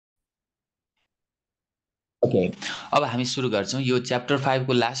Okay, अब हामी सुरु गर्छौं यो च्याप्टर 5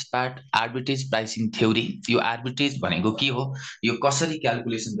 को last part arbitrage pricing theory. यो आर्बिट्रेज भनेको के हो, यो कसरी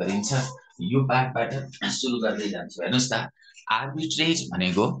क्याल्कुलेसन गरिन्छ, यो पार्टबाट सुरु गर्दै जान्छु। हेर्नुस् त, आर्बिट्रेज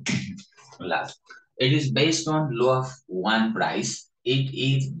भनेको ल it is based on law of one price. It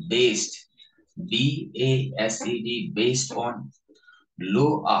is based BASED based on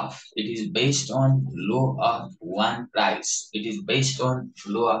law of, it is based on law of one price. It is based on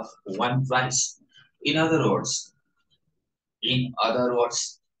law of one price. In other words, in other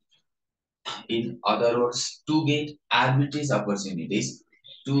words, to get arbitrage opportunities,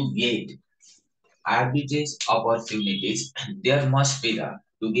 to get arbitrage opportunities, there must be the,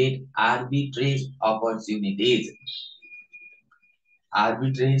 to get arbitrage opportunities,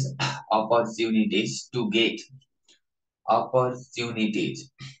 arbitrage opportunities, to get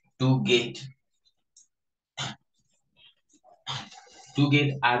opportunities, to get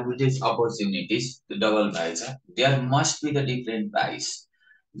arbitrage opportunities, the double price, there must be the different price.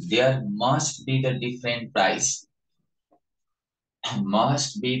 There must be the different price.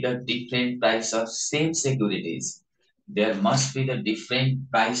 Must be the different price of same securities. There must be the different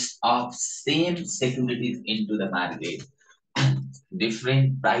price of same securities into the market.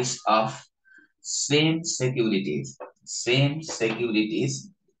 Different price of same securities. Same securities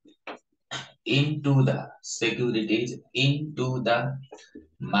into the securities into the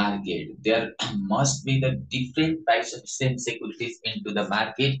market. There must be the different price of same securities into the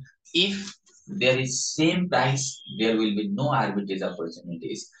market. If there is same price, there will be no arbitrage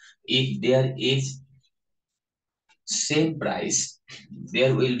opportunities. If there is same price,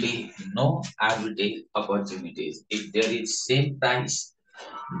 there will be no arbitrage opportunities. If there is same price,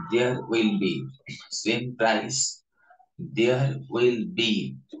 there will be same price, there will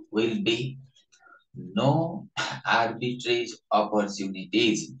be no arbitrage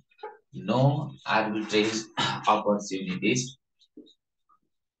opportunities. No arbitrage opportunities.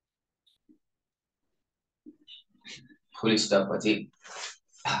 Full stop.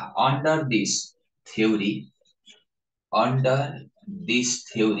 Under this theory,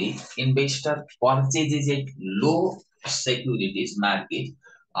 investor purchases at low securities market.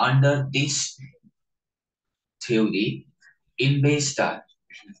 Under this theory, investor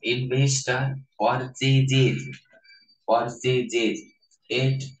purchases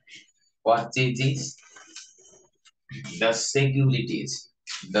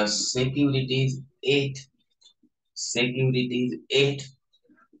the securities at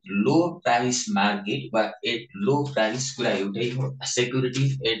low price market, but at low price कुरा एउटै हो,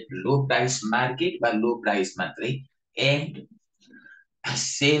 securities at low price market but low price matrai, and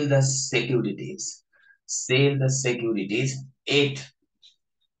sell the securities at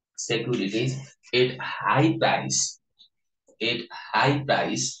high price,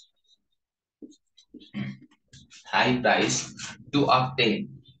 to obtain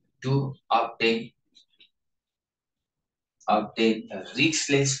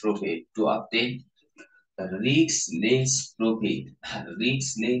riskless profit,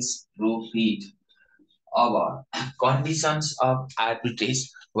 our conditions of arbitrage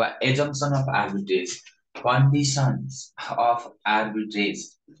or assumption of arbitrage. Conditions of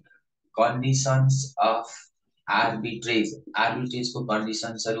arbitrage को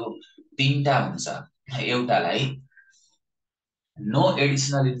कन्डिसन्सहरु तीनटा हुन्छ। एउटालाई no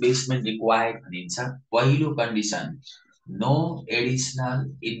additional investment required भनिन्छ। पहिलो condition no additional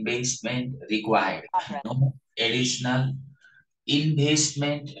investment required, no additional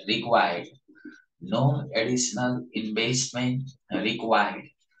investment required, no additional investment required.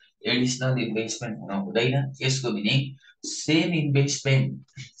 Additional investment हुन हुँदैन। यसको meaning same investment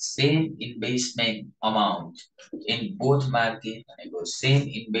amount in both market भनेको same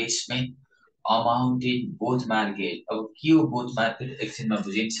investment amount in both market. अब के हो both market एकछिनमा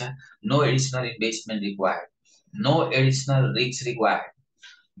बुझिन्छ। No additional investment required, no additional risk required,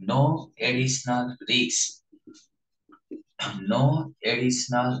 no additional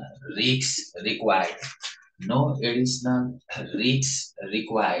risk required.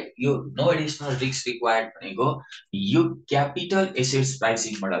 यो नो एडिशनल रिस्क रिक्वायर्ड भनेको यो capital assets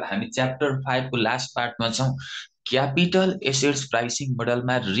pricing model, हामी च्याप्टर 5 को लास्ट पार्टमा छौं। क्यापिटल एसेट्स प्राइसिङ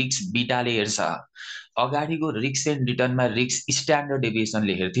मोडलमा रिस्क बिटाले हेर्छ। अगाडिको risk and रिटर्नमा risk standard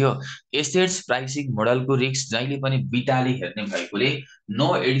डेभिएसनले हेर्थ्यो। Assets pricing मोडलको risk जहिले पनि बिटाले हेर्ने भएकोले नो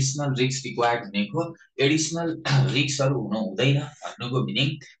एडिशनल रिस्क रिक्वायर्ड भनेको एडिशनल रिस्कहरु हुनु हुँदैन भन्नुको meaning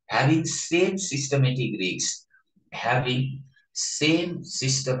having same systematic risks,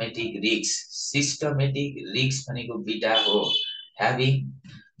 systematic risks भनेको बिटा हो। having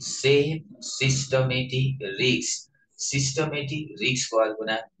same systematic risks को अर्को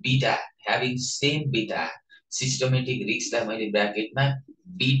नाम बिटा, having same बिटा, सिस्टमेटिक रिस्कलाई मैले ब्र्याकेटमा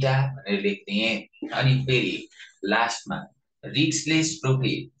बीटा भनेर लेख्दिएँ। अनि फेरि लास्टमा riskless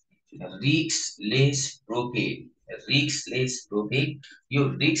profit, riskless profit, riskless profit. यो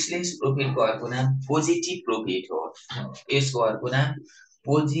रिस्कलेस प्रॉफिटको अर्को नाम पोजिटिभ प्रॉफिट हो। यसको अर्को नाम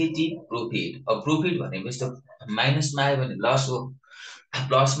पोजिटिभ प्रॉफिट। अब प्रॉफिट भनेको यस्तो माइनसमा आयो भने लस हो,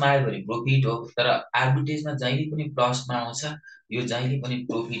 प्लसमा आयो भने प्रॉफिट हो। तर आर्बिट्रेजमा जहिले पनि प्लसमा आउँछ, यो जहिले पनि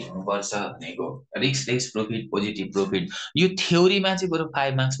प्रॉफिट हुनुपर्छ भनेको रिस्कलेस प्रॉफिट, पोजिटिभ प्रॉफिट। यो थ्योरीमा चाहिँ बरु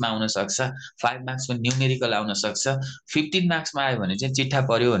 5 मार्क्समा आउन सक्छ, 5 मार्क्सको न्यूमेरिकल आउन सक्छ। 15 मार्क्समा आयो भने चाहिँ चिट्ठा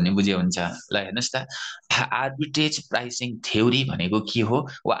पर्यो भन्ने बुझे हुन्छ। ल हेर्नुस् त, आर्बिट्रेज प्राइसिङ थ्योरी भनेको के हो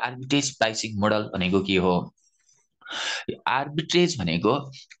वा आर्बिट्रेज प्राइसिङ मोडल भनेको के हो? आर्बिट्रेज भनेको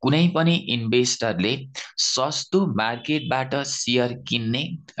कुनै पनि इन्भेस्टरले सस्तो मार्केटबाट शेयर किन्ने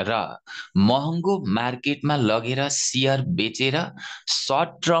र महँगो मार्केटमा लगेर शेयर बेचेर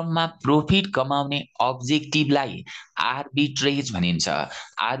सर्ट टर्ममा प्रॉफिट कमाउने अब्जेक्टिभलाई आर्बिट्रेज भनिन्छ।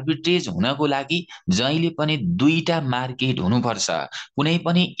 आर्बिट्रेज हुनको लागि जहिले पनि दुईटा मार्केट हुनुपर्छ। कुनै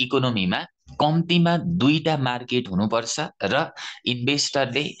पनि इकोनोमीमा कम्तीमा दुईटा मार्केट हुनुपर्छ र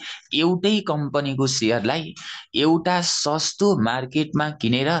इन्भेस्टरले एउटै कम्पनीको शेयरलाई एउटा सस्तो मार्केटमा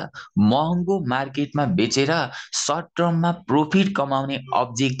किनेर महँगो मार्केटमा बेचेर सर्ट टर्ममा प्रॉफिट कमाउने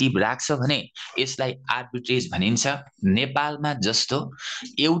अब्जेक्टिभ राख्छ भने यसलाई आर्बिट्रेज भनिन्छ। नेपालमा जस्तो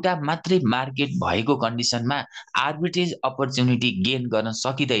एउटा मात्रै मार्केट भएको कन्डिसनमा आर्बिट्रेज अपर्च्युनिटी गेन गर्न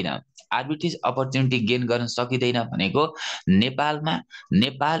सकिँदैन। आर्बिट्रेज अपर्च्युनिटी गेन गर्न सकिँदैन भनेको नेपालमा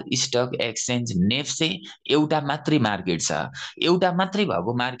नेपाल स्टक एक्सचेन्ज नेप्से एउटा मात्रै मार्केट छ। एउटा मात्रै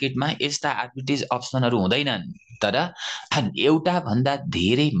भएको मार्केटमा यस्ता आर्बिट्रेज अप्सनहरू हुँदैनन्। तर एउटा भन्दा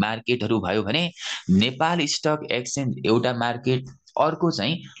धेरै मार्केटहरू भयो भने नेपाल स्टक एक्सचेन्ज एउटा मार्केट, अर्को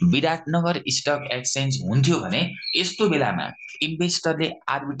चाहिँ विराटनगर स्टक एक्सचेन्ज हुन्थ्यो भने यस्तो बेलामा इन्भेस्टरले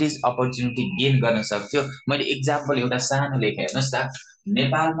आर्बिट्रेज अपर्च्युनिटी गेन गर्न सक्थ्यो। मैले एक्जाम्पल एउटा सानो लेखेँ, हेर्नुहोस् त।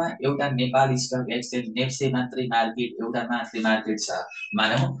 नेपालमा एउटा नेपाल स्टक एक्सचेन्ज नेप्से मात्रै मार्केट, एउटा मात्रै मार्केट छ।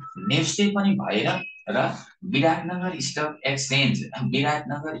 मानौ नेप्से पनि भएर र Biratnagar stock exchange,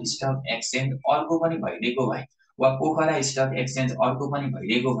 Biratnagar stock exchange अर्को पनि भइदिएको भए वा पोखरा स्टक एक्सचेन्ज अर्को पनि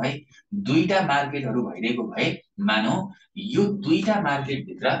भइदिएको भए, दुईटा मार्केटहरू भइदिएको भए, मानौ यो दुईटा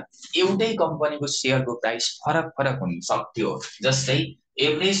मार्केटभित्र एउटै कम्पनीको शेयरको प्राइस फरक फरक हुन सक्थ्यो। जस्तै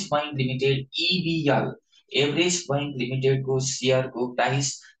average point limited इबिएल, average point लिमिटेडको शेयरको price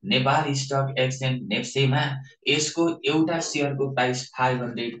Nepal stock exchange नेप्सेमा यसको एउटा शेयरको प्राइस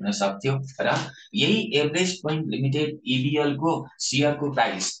 500 हुन सक्थ्यो र यही average point limited इबिएलको शेयरको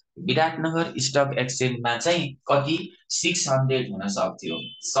price Biratnagar stock एक्सचेन्जमा चाहिँ कति 600 हुन सक्थ्यो।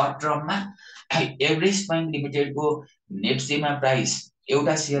 सर्ट टर्ममा एभरेज पोइन्ट लिमिटेडको नेप्सेमा प्राइस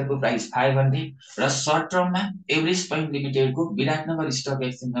एउटा शेयरको प्राइस 500 र short टर्ममा average point लिमिटेडको Biratnagar stock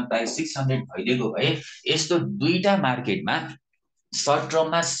एक्सचेन्जमा price 600 भइदिएको भए यस्तो दुईटा मार्केटमा सर्ट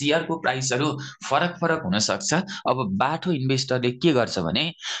टर्ममा शेयरको प्राइसहरू फरक फरक हुन सक्छ। अब बाठो इन्भेस्टरले के गर्छ भने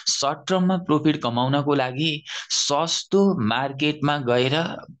सर्ट टर्ममा प्रॉफिट कमाउनको लागि सस्तो मार्केटमा गएर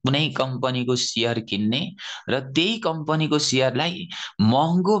कुनै कम्पनीको शेयर किन्ने र त्यही कम्पनीको शेयरलाई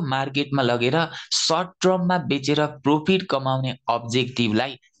महँगो मार्केटमा लगेर सर्ट टर्ममा बेचेर प्रॉफिट कमाउने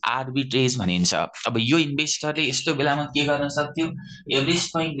अब्जेक्टिभलाई आर्बिट्रेज भनिन्छ। अब यो इन्भेस्टरले यस्तो बेलामा के गर्न सक्थ्यो?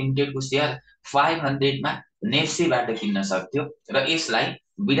 एभरेज पोइन्ट लिमिटेडको शेयर 500 मा नेप्सेबाट किन्न सक्थ्यो र यसलाई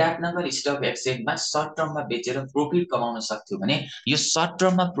विराटनगर स्टक एक्सचेन्जमा सर्ट टर्ममा बेचेर प्रॉफिट कमाउन सक्थ्यो भने यो सर्ट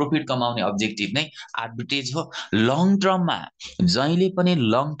टर्ममा प्रॉफिट कमाउने अब्जेक्टिभ नै आर्बिट्रेज हो। लङ टर्ममा जहिले पनि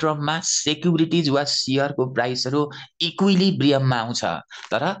लङ टर्ममा सेक्युरिटिज वा शेयरको प्राइसहरू इक्विलिब्रियममा आउँछ।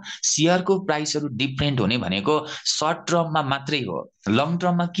 तर शेयरको प्राइसहरू डिफरेन्ट हुने भनेको सर्ट टर्ममा मात्रै हो। लङ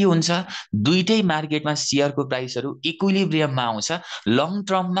टर्ममा के हुन्छ? दुईटै मार्केटमा शेयरको प्राइसहरू इक्विलिब्रियममा आउँछ। लङ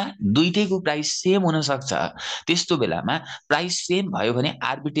टर्ममा दुईटैको प्राइस सेम हुन सक्छ। त्यस्तो बेलामा प्राइस सेम भयो भने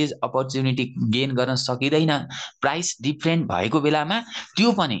आर्बिट्रेज अपर्च्युनिटी गेन गर्न सकिँदैन। प्राइस डिफरेन्ट भएको बेलामा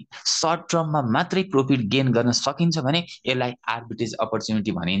त्यो पनि सर्ट टर्ममा मात्रै प्रॉफिट गेन गर्न सकिन्छ भने यसलाई आर्बिट्रेज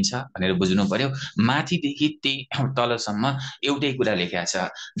अपर्च्युनिटी भनिन्छ भनेर बुझ्नु पर्यो। माथिदेखि त्यही तलसम्म एउटै कुरा लेखेको छ।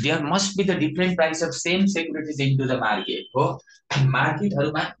 There must be the different price of same securities into the market हो।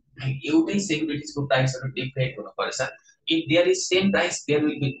 मार्केटहरुमा एउटै सेक्युरिटिजको प्राइसहरु डिफरेन्ट हुनुपर्छ। If there is same price, there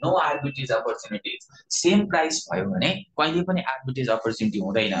will be no arbitrage opportunities. Same price भयो भने कहिले पनि arbitrage opportunity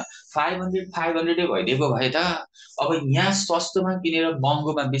हुँदैन। 500 भइदिएको भए त अब यहाँ सस्तोमा किनेर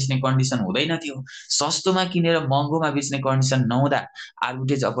महँगोमा बेच्ने कन्डिसन हुँदैन थियो। सस्तोमा किनेर महँगोमा बेच्ने कन्डिसन नहुँदा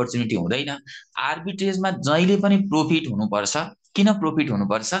arbitrage opportunity हुँदैन। आर्बिट्रेजमा जहिले पनि प्रॉफिट हुनुपर्छ। किन प्रॉफिट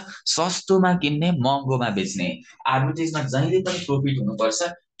हुनुपर्छ? सस्तोमा किन्ने महँगोमा बेच्ने। आर्बिट्रेजमा जहिले पनि प्रॉफिट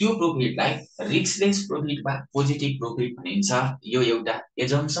हुनुपर्छ। त्यो प्रॉफिटलाई रिस्कलेस प्रॉफिट वा पोजिटिभ प्रॉफिट भनिन्छ। यो एउटा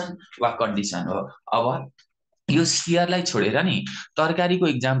एजम्पसन वा कन्डिसन हो। अब यो सियरलाई छोडेर नि तरकारीको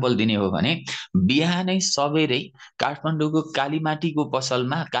इक्जाम्पल दिने हो भने बिहानै सबेरै काठमाडौँको कालीमाटीको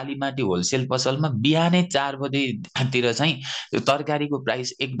पसलमा, कालीमाटी होलसेल पसलमा बिहानै 4 बजेतिर चाहिँ यो तरकारीको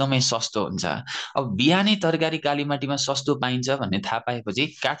प्राइस एकदमै सस्तो हुन्छ। अब बिहानै तरकारी कालीमाटीमा सस्तो पाइन्छ भन्ने थाहा पाएपछि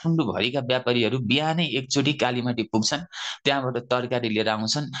काठमाडौँभरिका व्यापारीहरू बिहानै एकचोटि कालीमाटी पुग्छन्, त्यहाँबाट तरकारी लिएर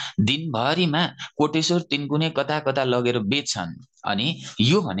आउँछन्, दिनभरिमा कोटेश्वर, तिनकुने कता कता लगेर बेच्छन्। अनि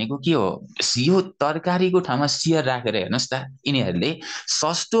यो भनेको के हो? यो तरकारीको ठाउँमा सियर राखेर हेर्नुहोस् त, यिनीहरूले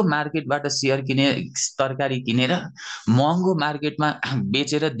सस्तो मार्केटबाट सियर किने, तरकारी किनेर महँगो मार्केटमा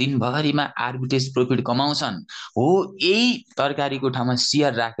बेचेर दिनभरिमा आर्बिट्रेज प्रफिट कमाउँछन्। हो, यही तरकारीको ठाउँमा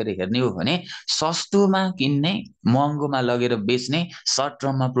सियर राखेर हेर्ने हो भने सस्तोमा किन्ने, महँगोमा लगेर बेच्ने, सर्ट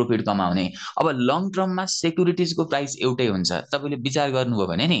टर्ममा प्रफिट कमाउने। अब लङ टर्ममा सेक्युरिटिजको प्राइस एउटै हुन्छ। तपाईँले विचार गर्नुभयो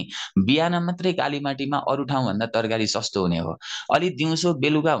भने नि बिहान मात्रै कालीमाटीमा अरू ठाउँभन्दा तरकारी सस्तो हुने हो। अलि दिउँसो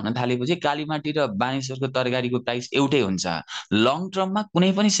बेलुका हुन थालेपछि कालीमाटी र बानेश्वरको तरकारीको प्राइस एउटै हुन्छ। लङ टर्ममा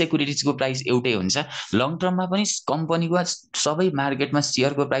कुनै पनि सेक्युरिटिजको प्राइस एउटै हुन्छ। लङ टर्ममा पनि कम्पनीको सबै मार्केटमा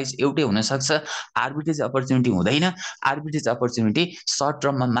सेयरको प्राइस एउटै हुन सक्छ। आर्बिट्रेज अपर्च्युनिटी हुँदैन। आर्बिट्रेज अपर्च्युनिटी सर्ट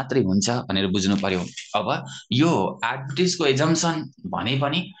टर्ममा मात्रै हुन्छ भनेर बुझ्नु पर्यो। अब यो आर्बिट्रेजको एजम्पसन भने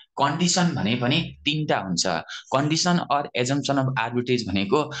पनि, कन्डिसन भने पनि तीनटा हुन्छ। Condition or assumption of arbitrage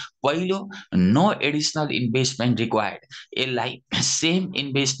भनेको पहिलो, नो एडिसनल इन्भेस्टमेन्ट रिक्वायर्ड, यसलाई सेम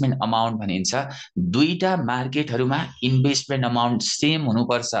इन्भेस्टमेन्ट अमाउन्ट भनिन्छ। दुईटा मार्केटहरूमा इन्भेस्टमेन्ट अमाउन्ट सेम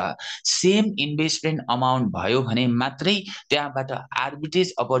हुनुपर्छ। सेम इन्भेस्टमेन्ट अमाउन्ट भयो भने मात्रै त्यहाँबाट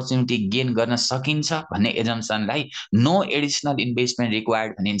आर्बिट्रेज अपर्च्युनिटी गेन गर्न सकिन्छ भन्ने एजम्पसनलाई नो एडिसनल इन्भेस्टमेन्ट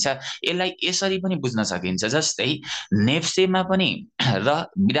रिक्वायर्ड भनिन्छ। यसलाई यसरी पनि बुझ्न सकिन्छ, जस्तै नेप्सेमा पनि र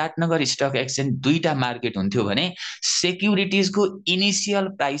विराटनगर स्टक एक्सचेन्ज दुईटा मार्केट हुन्थ्यो भने सेक्युरिटिजको इनिसियल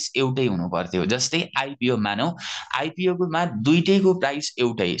प्राइस एउटै हुनु पर्थ्यो। जस्तै आइपिओ मानौ, आइपिओमा दुईटैको प्राइस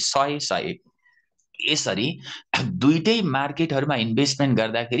एउटै, 100। यसरी दुईटै मार्केटहरूमा इन्भेस्टमेन्ट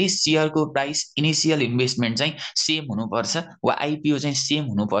गर्दाखेरि शेयरको प्राइस इनिसियल इन्भेस्टमेन्ट चाहिँ सेम हुनुपर्छ वा आइपिओ चाहिँ सेम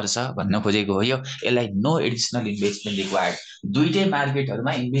हुनुपर्छ भन्न खोजेको हो। यसलाई नो एडिसनल इन्भेस्टमेन्ट रिक्वायर्ड, दुईटै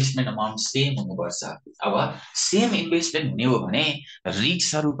मार्केटहरूमा इन्भेस्टमेन्ट अमाउन्ट सेम हुनुपर्छ। अब सेम इन्भेस्टमेन्ट हुने हो भने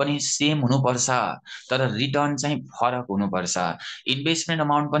रिस्कहरू पनि सेम हुनुपर्छ, तर रिटर्न चाहिँ फरक हुनुपर्छ। इन्भेस्टमेन्ट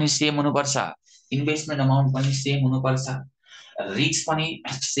अमाउन्ट पनि सेम हुनुपर्छ, इन्भेस्टमेन्ट अमाउन्ट पनि सेम हुनुपर्छ, रिस्क पनि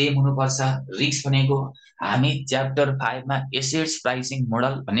सेम हुनुपर्छ। रिस्क भनेको हामी च्याप्टर 5 मा एसेट्स प्राइसिङ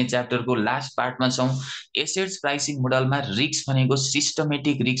मोडल भन्ने च्याप्टरको लास्ट पार्टमा छौं। एसेट्स प्राइसिङ मोडलमा रिस्क भनेको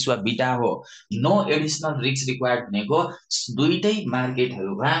सिस्टमेटिक रिस्क वा बिटा हो। नो एडिसनल रिस्क रिक्वायर्ड भनेको दुईटै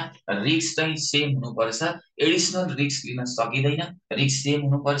मार्केटहरूमा रिस्क चाहिँ सेम हुनुपर्छ, एडिसनल रिस्क लिन सकिदैन, रिस्क सेम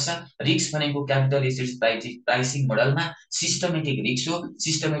हुनुपर्छ। रिस्क भनेको capital assets pricing मोडलमा systematic risk हो,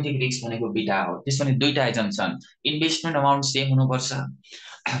 सिस्टमेटिक रिस्क भनेको बिटा हो। त्यसमा दुईटा एजम्पसन, इन्भेस्टमेन्ट अमाउन्ट सेम हुनुपर्छ,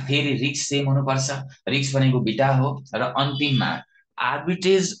 फेरि रिस्क सेम हुनुपर्छ, रिस्क भनेको बिटा हो, र अन्तिममा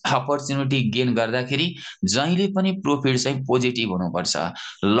आर्बिट्रेज अपर्च्युनिटी गेन गर्दाखेरि जहिले पनि प्रफिट चाहिँ पोजिटिभ हुनुपर्छ।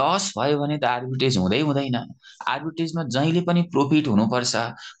 लस भयो भने त आर्बिट्रेज हुँदैन। आर्बिट्रेजमा जहिले पनि प्रफिट हुनुपर्छ।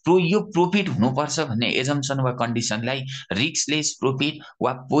 यो प्रफिट हुनुपर्छ भन्ने एजम्पसन वा कन्डिसनलाई रिस्कलेस प्रफिट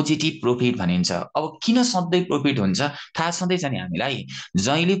वा पोजिटिभ प्रफिट भनिन्छ। अब किन सधैँ प्रफिट हुन्छ थाहा छँदैछ नि हामीलाई?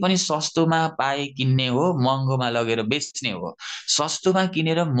 जहिले पनि सस्तोमा पाए किन्ने हो, महँगोमा लगेर बेच्ने हो। सस्तोमा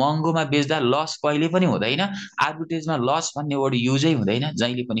किनेर महँगोमा बेच्दा लस कहिले पनि हुँदैन। आर्बिट्रेजमा लस भन्ने वर्ड युजै हुँदैन,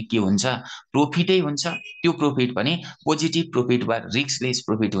 जहिले पनि के हुन्छ? प्रफिटै हुन्छ। त्यो प्रफिट पनि पोजिटिभ प्रफिट वा रिस्कलेस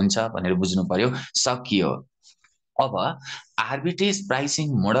प्रफिट हुन्छ भनेर बुझ्नु पर्यो। सकियो। अब आर्बिट्रेज प्राइसिङ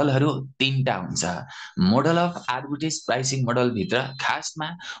मोडलहरू तीनटा हुन्छ। Model of arbitrage pricing model भित्र खासमा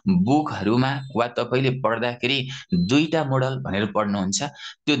बुकहरूमा वा तपाईले पढ्दाखेरि दुईटा मोडल भनेर पढ्नुहुन्छ।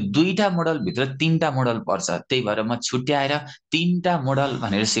 त्यो दुईटा मोडल भित्र तीनटा मोडल पर्छ, त्यही भएर म छुट्याएर तीनटा मोडल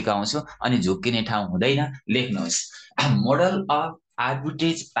भनेर सिकाउँछु, अनि झुक्किने ठाउँ हुँदैन। लेख्नुहोस्, model of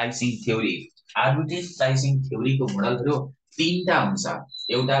arbitrage pricing theory. Arbitrage pricing थ्योरीको मोडलहरू तीनटा हुन्छ।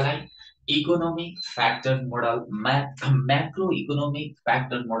 एउटालाई economic factor model, macro economic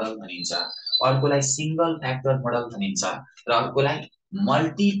factor model भनिन्छ, अर्कोलाई सिंगल फ्याक्टर मोडल भनिन्छ, र अर्कोलाई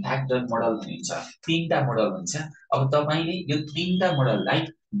मल्टी फ्याक्टर मोडल भनिन्छ। तीनटा मोडल हुन्छ। अब तपाईले यो तीनटा मोडललाई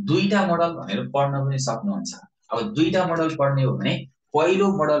दुईटा मोडल भनेर पढ्न पनि सक्नुहुन्छ। अब दुईटा मोडल पढ्ने हो भने पहिलो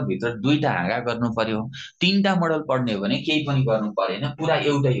मोडल भित्र दुईटा हाँगा गर्नु पर्यो। तीनटा मोडल पढ्ने हो भने केही पनि गर्नु परेन, पुरा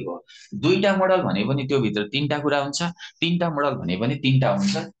एउटै हो। दुईटा मोडल भने पनि त्यो भित्र तीनटा कुरा हुन्छ, तीनटा मोडल भने पनि तीनटा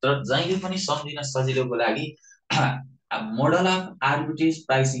हुन्छ। तर जहिले पनि सम्झिन सजिलोको लागि model of arbitrage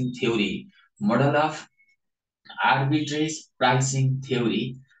pricing theory, model of arbitrage pricing theory,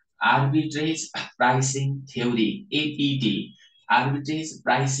 arbitrage pricing theory, APT, arbitrage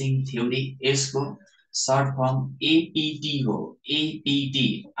pricing theory, यसको सर्ट फर्म एपीटी हो। एपीटी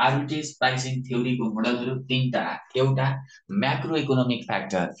आर्बिट्रेज प्राइसिङ थ्योरीको मोडलहरू तीनटा। एउटा म्याक्रो इकोनोमिक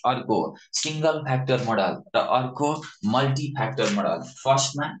फ्याक्टर, अर्को सिंगल फ्याक्टर मोडल र अर्को मल्टी फ्याक्टर मोडल।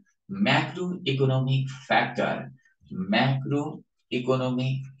 फर्स्टमा macro economic factor, macro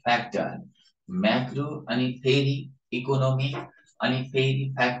economic factor, macro अनि फेरि इकोनोमिक अनि फेरि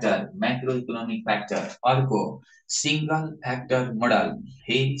फ्याक्टर, म्याक्रो इकोनोमिक फ्याक्टर। अर्को सिंगल फ्याक्टर मोडल,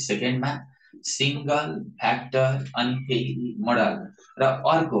 फेरि सेकेन्डमा सिंगल फ्याक्टर अनि फेरि मोडल र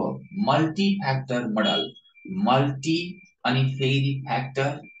अर्को मल्टी फ्याक्टर मोडल, मल्टी अनि फेरि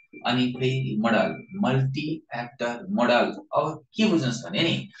फ्याक्टर अनि फेरि मोडल, मल्टी फ्याक्टर मोडल। अब के बुझ्नुस् भने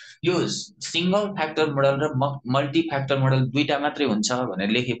नि यो सिंगल फ्याक्टर मोडल र मल्टी फ्याक्टर मोडल दुईटा मात्रै हुन्छ भनेर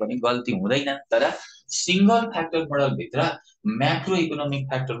लेखे पनि गल्ती हुँदैन। तर सिंगल फ्याक्टर मोडल भित्र म्याक्रो इकोनोमिक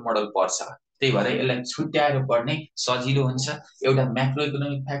फ्याक्टर मोडल पर्छ, त्यही भएर यसलाई छुट्याएर पढ्ने सजिलो हुन्छ। एउटा म्याक्रो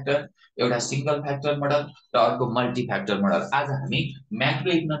इकोनोमिक फ्याक्टर, एउटा सिंगल फ्याक्टर मोडल र अर्को मल्टी फ्याक्टर मोडल। आज हामी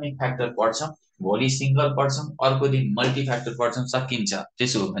म्याक्रो इकोनोमिक फ्याक्टर पढ्छौं, भोलि सिंगल पढ्छौं, अर्को दिन मल्टी फ्याक्टर पढ्छौं, सकिन्छ।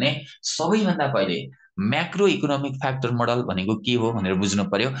 त्यसो हो भने सबैभन्दा पहिले म्याक्रो इकोनोमिक फ्याक्टर मोडल भनेको के हो भनेर बुझ्नु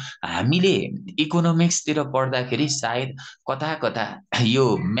पर्यो। हामीले इकोनोमिक्स तिर पढ्दाखेरि सायद कता कता यो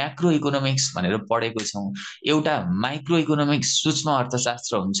म्याक्रो इकोनोमिक्स भनेर पढेको छौं। एउटा माइक्रो इकोनोमिक्स सूक्ष्म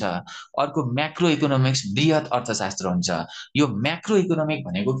अर्थशास्त्र हुन्छ, अर्को म्याक्रो इकोनोमिक्स बृहत अर्थशास्त्र हुन्छ। यो म्याक्रो इकोनोमिक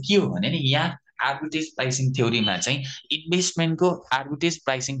भनेको के हो भने नि यहाँ आर्बिट्रेज प्राइसिङ थ्योरीमा चाहिँ इन्भेस्टमेन्टको आर्बिट्रेज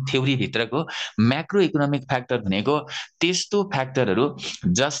प्राइसिङ थ्योरी भित्रको म्याक्रो इकोनोमिक फ्याक्टर भनेको त्यस्तो फ्याक्टरहरू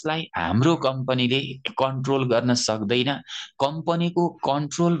जसलाई हाम्रो कम्पनीले कन्ट्रोल गर्न सक्दैन, कम्पनीको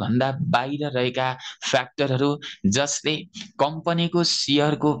कन्ट्रोल भन्दा बाहिर रहेका फ्याक्टरहरू जसले कम्पनीको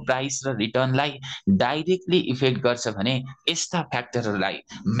शेयरको प्राइस र रिटर्नलाई डाइरेक्टली इफेक्ट गर्छ भने यस्ता फ्याक्टरहरूलाई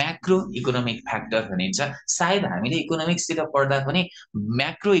म्याक्रो इकोनोमिक फ्याक्टर भनिन्छ। सायद हामीले इकोनोमिक्सतिर पढ्दा पनि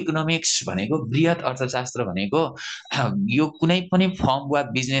म्याक्रो इकोनोमिक्स भनेको बृहत अर्थशास्त्र भनेको यो कुनै पनि फर्म वा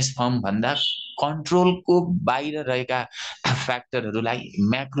बिजनेस फर्म भन्दा कन्ट्रोलको बाहिर रहेका फ्याक्टरहरूलाई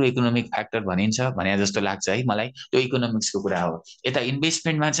म्याक्रो इकोनोमिक फ्याक्टर भनिन्छ भने जस्तो लाग्छ है मलाई। त्यो इकोनोमिक्सको कुरा हो। यता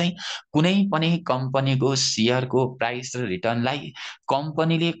इन्भेस्टमेन्टमा चाहिँ कुनै पनि कम्पनीको शेयरको प्राइस र रिटर्नलाई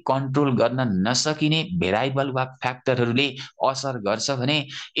कम्पनीले कन्ट्रोल गर्न नसकिने भेरिएबल वा फ्याक्टरहरूले असर गर्छ भने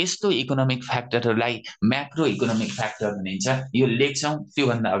यस्तो इकोनोमिक फ्याक्टरहरूलाई म्याक्रो इकोनोमिक फ्याक्टर भनिन्छ। यो लेख्छौं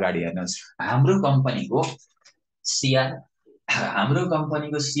त्योभन्दा अगाडि हेर्नुहोस्, हाम्रो कम्पनीको शेयर, हाम्रो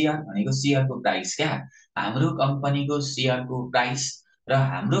कम्पनीको शेयर भनेको शेयरको प्राइस क्या, हाम्रो कम्पनीको शेयरको प्राइस र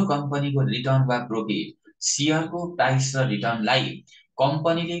हाम्रो कम्पनीको रिटर्न वा प्रोफिट, शेयरको प्राइस र रिटर्नलाई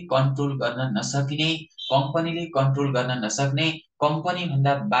कम्पनीले कन्ट्रोल गर्न नसकिने, कम्पनीले कन्ट्रोल गर्न नसक्ने, कम्पनी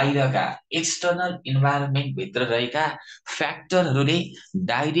भन्दा बाहिरका एक्सटर्नल इन्भाइरोमेन्ट भित्र रहेका फ्याक्टरहरूले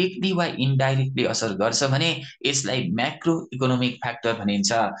डाइरेक्टली वा इन्डाइरेक्टली असर गर्छ भने यसलाई म्याक्रो इकोनोमिक फ्याक्टर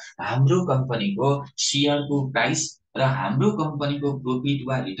भनिन्छ। हाम्रो कम्पनीको शेयरको प्राइस र हाम्रो कम्पनीको प्रोफिट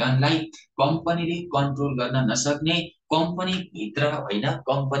वा रिटर्नलाई कम्पनीले कन्ट्रोल गर्न नसक्ने, कम्पनी भित्र होइन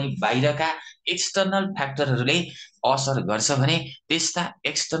कम्पनी बाहिरका एक्सटर्नल फ्याक्टरहरूले असर गर्छ भने त्यस्ता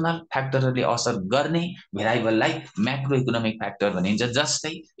एक्सटर्नल फ्याक्टरहरूले असर गर्ने भेरिएबललाई म्याक्रो इकोनोमिक फ्याक्टर भनिन्छ।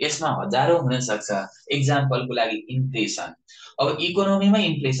 जस्तै यसमा हजारौं हुन सक्छ। एक्जाम्पलको लागि इन्फ्लेसन। अब इकोनोमीमा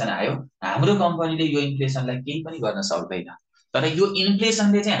इन्फ्लेसन आयो, हाम्रो कम्पनीले यो इन्फ्लेसनलाई केही पनि गर्न सक्दैन, तर यो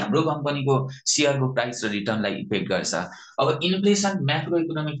इन्फ्लेसनले चाहिँ हाम्रो कम्पनीको शेयरको प्राइस र रिटर्नलाई इफेक्ट गर्छ। अब इन्फ्लेसन म्याक्रो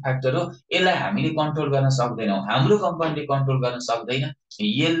इकोनोमिक फ्याक्टर हो, यसलाई हामीले कन्ट्रोल गर्न सक्दैनौं, हाम्रो कम्पनीले कन्ट्रोल गर्न सक्दैन।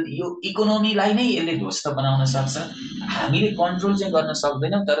 यो इकोनोमीलाई नै यसले ध्वस्त बनाउन सक्छ। हामीले कन्ट्रोल चाहिँ गर्न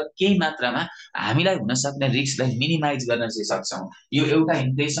सक्दैनौं, तर केही मात्रामा हामीलाई हुन सक्ने रिस्कलाई मिनिमाइज गर्न चाहिँ सक्छौं। यो एउटा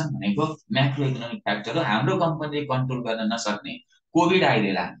इन्फ्लेसन भनेको म्याक्रो इकोनोमिक फ्याक्टर हो, हाम्रो कम्पनीले कन्ट्रोल गर्न नसक्ने। कोभिड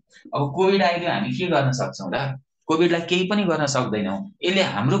आइदिएला, अब कोभिड आइदियो, हामी के गर्न सक्छौं र? कोभिडलाई केही पनि गर्न सक्दैनौं। यसले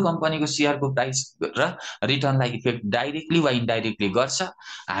हाम्रो कम्पनीको शेयरको प्राइस र रिटर्नलाई इफेक्ट डाइरेक्टली वा इन्डाइरेक्टली गर्छ,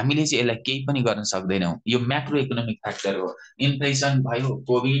 हामीले चाहिँ यसलाई केही पनि गर्न सक्दैनौं। यो म्याक्रो इकोनोमिक फ्याक्टर हो। इन्फ्लेसन भयो,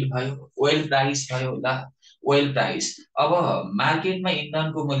 कोभिड भयो, ओइल प्राइस भयो। ल ओइल प्राइस, अब मार्केटमा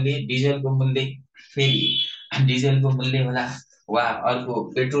इन्धनको मूल्य, डिजेलको मूल्य, फेरि डिजेलको मूल्य होला वा अर्को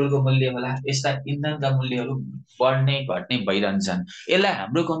पेट्रोलको मूल्य होला, यस्ता इन्धनका मूल्यहरू बढ्ने घट्ने भइरहन्छन्। यसलाई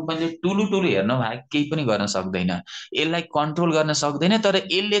हाम्रो कम्पनीले टुलु हेर्न बाहेक केही पनि गर्न सक्दैन। यसलाई कन्ट्रोल गर्न सक्दैन, तर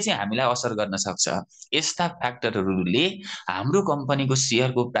यसले चाहिँ हामीलाई असर गर्न सक्छ। यस्ता फ्याक्टरहरूले हाम्रो कम्पनीको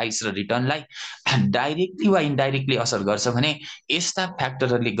शेयरको प्राइस र रिटर्नलाई डाइरेक्टली वा इन्डाइरेक्टली असर गर्छ भने यस्ता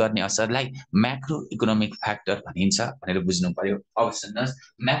फ्याक्टरहरूले गर्ने असरलाई म्याक्रो इकोनोमिक फ्याक्टर भनिन्छ भनेर बुझ्नु पर्यो। अब सुन्नुहोस्,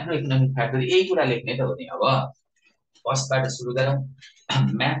 म्याक्रो इकोनोमिक फ्याक्टर यही कुरा लेख्ने त हो नि। अब फर्स्टबाट सुरु गरौँ।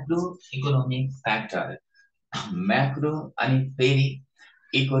 म्याक्रो इकोनोमिक फ्याक्टर, म्याक्रो अनि फेरि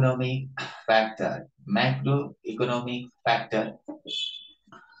economic factor, macro economic factor.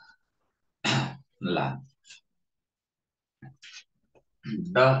 ल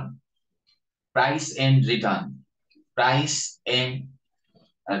the price and return price and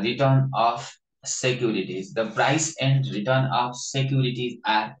return of securities. The price and return of securities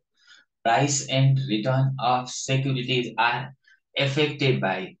are price and return of securities are affected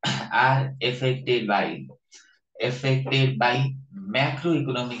by are affected by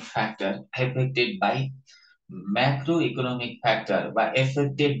macroeconomic factor macroeconomic factor by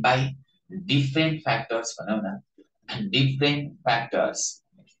affected by different factors भनौँ न different factors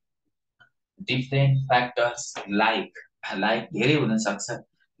like धेरै हुन सक्छ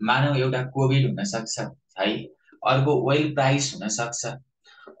मानव एउटा covid हुन सक्छ है अर्को ओइल प्राइस हुन सक्छ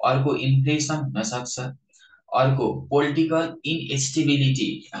अर्को इन्फ्लेसन हुन सक्छ अर्को पोलिटिकल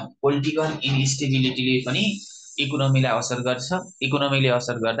इनस्टेबिलिटीले पनि इकोनोमीलाई असर गर्छ इकोनोमीले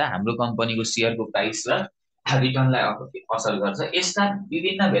असर गर्दा हाम्रो कम्पनीको शेयरको प्राइस र रिटर्नलाई असर गर्छ यस्ता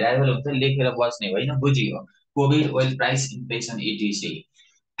विभिन्न भेरिएबल हुन्छ लेखेर बस्ने होइन बुझियो covid oil price inflation इटिसी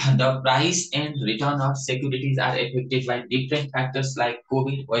The price and return of securities are affected by different factors like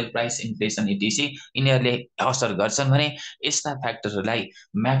COVID, oil price, inflation, etc. यिनीहरूले असर गर्छन् भने यस्ता फ्याक्टरहरूलाई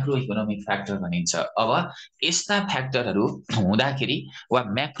म्याक्रो इकोनोमिक फ्याक्टर भनिन्छ अब यस्ता फ्याक्टरहरू हुँदाखेरि वा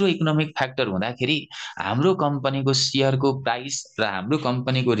म्याक्रो इकोनोमिक फ्याक्टर हुँदाखेरि हाम्रो कम्पनीको शेयरको प्राइस र हाम्रो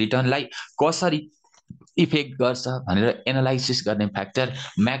कम्पनीको रिटर्नलाई कसरी इफेक्ट गर्छ भनेर एनालाइसिस गर्ने फ्याक्टर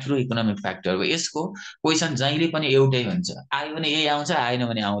म्याक्रो इकोनोमिक फ्याक्टर हो यसको क्वेसन जहिले पनि एउटै हुन्छ आयो भने यही आउँछ आएन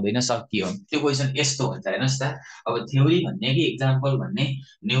भने आउँदैन सकियो त्यो क्वेसन यस्तो हुन्छ हेर्नुस् त अब थ्योरी भन्ने कि एक्जाम्पल भन्ने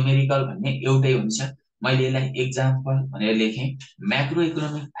न्यूमेरिकल भन्ने एउटै हुन्छ मैले यसलाई एक्जाम्पल भनेर लेखेँ म्याक्रो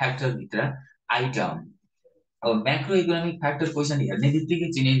इकोनोमिक फ्याक्टर भित्र आइटम अब म्याक्रो इकोनोमिक फ्याक्टर क्वेसन हेर्ने बित्तिकै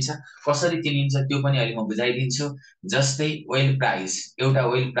चिनिन्छ कसरी चिनिन्छ त्यो पनि अहिले म बुझाइदिन्छु जस्तै ओइल प्राइस एउटा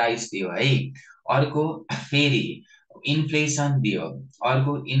ओइल प्राइस दियो है अर्को फेरि इन्फ्लेसन दियो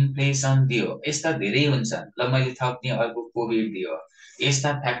अर्को इन्फ्लेसन दियो यस्ता धेरै हुन्छ ल मैले थप्ने अर्को कोभिड दियो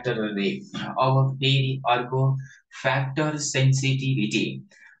यस्ता फ्याक्टरहरूले अब फेरि अर्को फ्याक्टर सेन्सिटिभिटी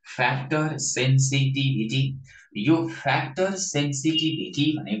यो फ्याक्टर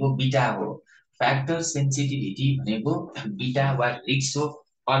सेन्सिटिभिटी भनेको बिटा हो फ्याक्टर सेन्सिटिभिटी भनेको बिटा वा रिस्क हो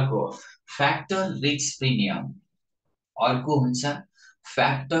अर्को फ्याक्टर रिस्क प्रिमियम अर्को हुन्छ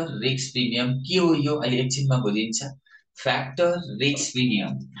फ्याक्टर रिस्क प्रिमियम के हो यो अहिले एकछिनमा बुझिन्छ factor risk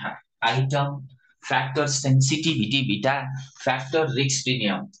premium item factor sensitivity बिटा फ्याक्टर रिस्क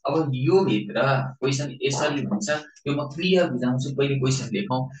प्रिमियम अब यो भित्र क्वेसन यसरी हुन्छ यो म क्लियर बुझाउँछु पहिले क्वेसन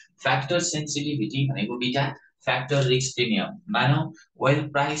लेखौं फ्याक्टर सेन्सिटिभिटी भनेको बिटा फ्याक्टर रिस्क प्रिमियम मानौ ओइल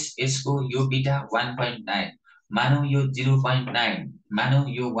प्राइस यसको यो बिटा 1.9 मानौ यो 0.9 मानौ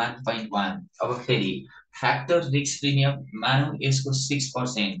यो 1.1 अब फेरि फ्याक्टर रिस्क प्रिमियम मानौ यसको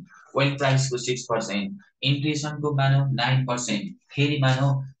 6% ओइल प्राइसको 6% इन्फ्लेसनको मानौ 9% फेरि मानौ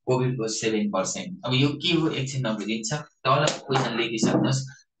कोभिडको 7% अब यो के हो एकछिन नबुझिन्छ तल question लेखिसक्नुस्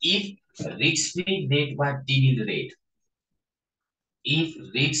if risk free rate वा टिबिल rate if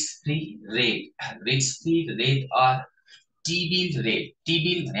risk-free rate or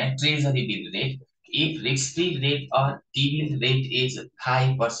T-bill भने treasury bill rate if risk-free rate or T-bill rate is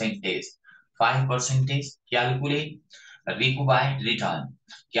 5%, calculate required return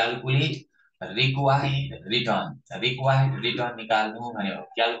निकाल्नु भन्यो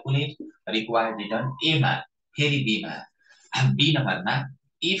calculate required return A मा फेरि B मा B नम्बरमा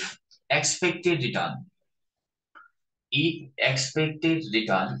if expected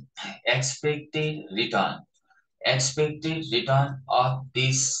return of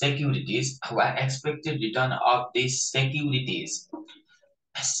these securities or expected return of these security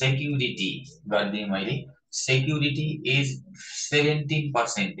गर्दै मैले security is 17%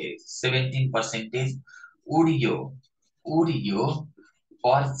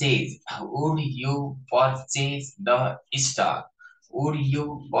 would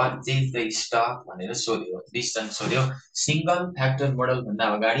you purchase the stock भनेर सोध्यो डिस्टन्स सोध्यो सिंगल फ्याक्टर मोडल भन्दा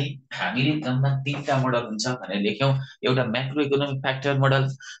अगाडि हामीले जम्मा तीनटा मोडल हुन्छ भनेर लेख्यौं एउटा म्याक्रो इकोनोमिक फ्याक्टर मोडल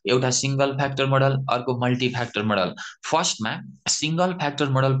एउटा सिंगल फ्याक्टर मोडल अर्को मल्टी फ्याक्टर मोडल फर्स्टमा सिंगल फ्याक्टर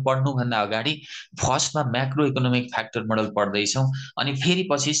मोडल पढ्नु भन्दा अगाडि फर्स्टमा म्याक्रो इकोनोमिक फ्याक्टर मोडल पढ्दै छौं अनि फेरि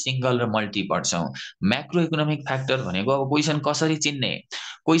पछि सिंगल र मल्टी पढ्छौं म्याक्रो इकोनोमिक फ्याक्टर भनेको अब क्वेशन कसरी चिन्ने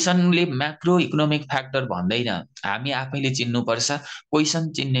क्वेशनले म्याक्रो इकोनोमिक फ्याक्टर भन्दैन हामी आफैले चिन्नु पर्छ क्वेशन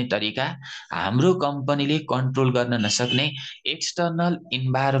चिन्ने तरिका हाम्रो कम्पनीले कन्ट्रोल गर्न नसक्ने एक्सटर्नल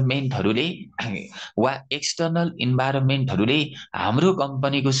इन्भाइरोमेन्टहरूले हाम्रो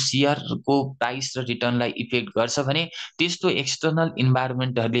कम्पनीको शेयरको प्राइस र रिटर्नलाई इफेक्ट गर्छ भने त्यस्तो एक्सटर्नल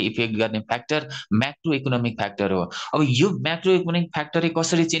इन्भाइरोमेन्टहरूले इफेक्ट गर्ने फ्याक्टर म्याक्रो इकोनोमिक फ्याक्टर हो अब यो म्याक्रो इकोनोमिक फ्याक्टर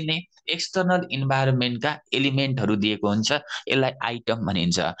कसरी चिन्ने एक्सटर्नल इन्भाइरोमेन्टका एलिमेन्टहरू दिएको हुन्छ यसलाई आइटम भनिन्छ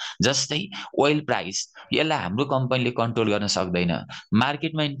चिनिन्छ। जस्तै ओइल प्राइस, यसलाई हाम्रो कम्पनीले कन्ट्रोल गर्न सक्दैन।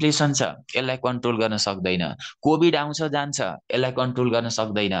 मार्केटमा इन्फ्लेसन छ, यसलाई कन्ट्रोल गर्न सक्दैन। कोभिड आउँछ जान्छ, यसलाई कन्ट्रोल गर्न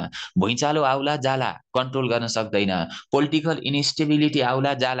सक्दैन। भुइँचालो आउला जाला, कन्ट्रोल गर्न सक्दैन। पोलिटिकल इन्स्टेबिलिटी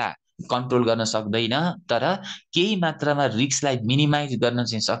आउला जाला, कन्ट्रोल गर्न सक्दैन। तर केही मात्रामा रिस्कलाई मिनिमाइज गर्न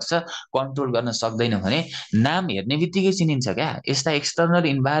चाहिँ सक्छ, कन्ट्रोल गर्न सक्दैन भने नाम हेर्ने बित्तिकै चिनिन्छ क्या। यस्ता एक्सटर्नल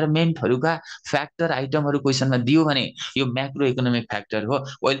इन्भाइरोमेन्टहरूका फ्याक्टर आइटमहरू क्वेसनमा दियो भने यो म्याक्रो इकोनोमिक फ्याक्टर हो।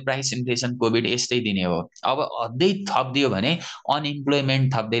 ओइल प्राइस, इन्फ्लेसन, कोभिड यस्तै दिने हो। अब अझै थपिदियो भने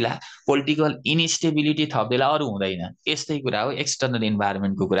अनइम्प्लोइमेन्ट थप्दैला, पोलिटिकल इन्स्टेबिलिटी थप्दैला, अरू हुँदैन। यस्तै कुरा हो एक्सटर्नल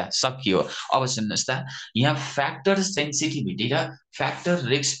इन्भाइरोमेन्टको कुरा, सकियो। अब सुन्नुहोस् त, यहाँ फ्याक्टर सेन्सिटिभिटी र फ्याक्टर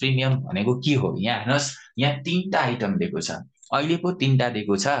रिस्क प्रिमियम भनेको के हो? यहाँ हेर्नुहोस्, यहाँ 3टा आइटम दिएको छ। अहिले पो 3टा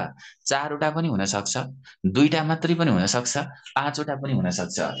दिएको छ, 4वटा पनि हुन सक्छ, 2टा मात्रै पनि हुन सक्छ, 5वटा पनि हुन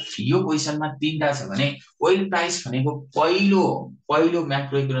सक्छ। यो क्वेसनमा 3टा छ भने ओइल प्राइस भनेको पहिलो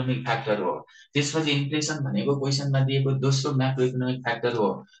म्याक्रो इकोनोमिक फ्याक्टर हो। त्यसपछि इन्फ्लेसन भनेको क्वेसनमा दिएको दोस्रो म्याक्रो इकोनोमिक फ्याक्टर हो।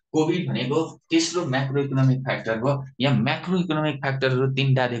 कोभिड भनेको तेस्रो म्याक्रो इकोनोमिक फ्याक्टर हो। यहाँ म्याक्रो इकोनोमिक फ्याक्टरहरू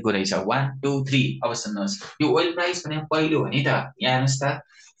 3टा दिएको रहेछ, 1 2 3। अब सुन्नुहोस्, यो ओइल प्राइस भनेको पहिलो हो नि त। यहाँ हेर्नुहोस् त,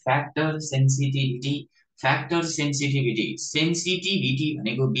 factor sensitivity, factor sensitivity, sensitivity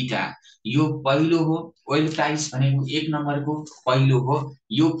भनेको बीटा, यो पहिलो हो। ओइल प्राइस भनेको 1 नम्बरको पहिलो हो।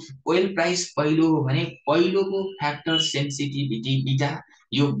 यो ओइल प्राइस पहिलो हो भने पहिलोको फ्याक्टर सेन्सिटिभिटी बीटा,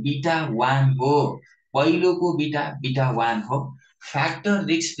 यो बीटा 1 हो। पहिलोको बीटा 1 हो। Factor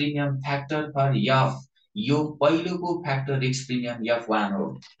risk premium, factor for F, यो पहिलोको फ्याक्टर रिस्क प्रिमियम F1 हो।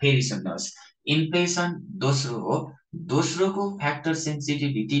 फेरि सुन्नुहोस्, इन्फ्लेसन दोस्रो हो, दोस्रोको फ्याक्टर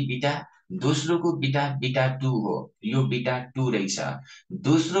सेन्सिटिभिटी बीटा, दोस्रोको बीटा 2 हो, यो बीटा 2 रहेछ।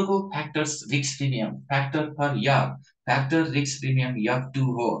 दोस्रोको factor risk premium, factor for F, factor risk premium F2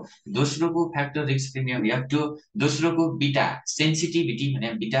 हो। दोस्रोको फ्याक्टर रिस्क प्रिमियम F2, दोस्रोको बीटा सेन्सिटिभिटी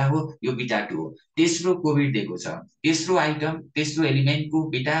भने बीटा हो, यो बीटा 2 हो। तेस्रो कोभिड दिएको छ, तेस्रो आइटम, तेस्रो एलिमेन्टको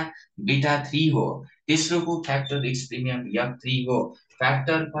बीटा 3 हो। तेस्रोको फ्याक्टर रिस्क प्रिमियम F3 हो।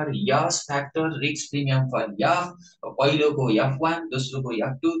 Factor for yes, factor risk premium for F, पहिलोको F1, दोस्रोको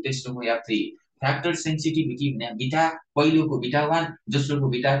F2, तेस्रोको F3। फ्याक्टर सेन्सिटिभिटी भने बीटा, पहिलोको बीटा 1, दोस्रोको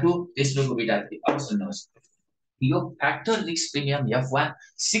बीटा 2, तेस्रोको बीटा 3। अब सुन्नुहोस्, यो फ्याक्टर रिस्क प्रिमियम F1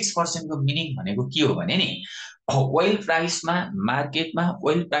 6% को मिनिङ भनेको के हो भने नि, ओइल प्राइसमा, मार्केटमा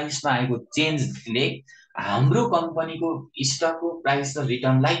ओइल प्राइसमा आएको चेन्जले हाम्रो कम्पनीको स्टकको प्राइस र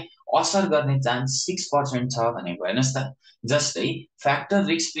रिटर्नलाई असर गर्ने चान्स 6% छ भनेको। हेर्नुहोस् त, जस्तै फ्याक्टर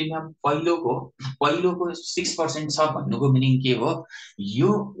रिस्क प्रिमियम पहिलोको 6% छ भन्नुको मिनिङ के हो? यो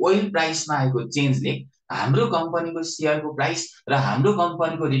ओइल प्राइसमा आएको चेन्जले हाम्रो कम्पनीको शेयरको प्राइस र हाम्रो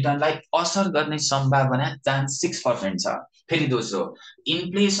कम्पनीको रिटर्नलाई असर गर्ने सम्भावना चान्स 6% छ। फेरि दोस्रो,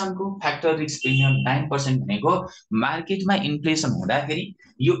 इन्फ्लेसनको फ्याक्टर रिस्क प्रिमियम 9% भनेको मार्केटमा इन्फ्लेसन हुँदाखेरि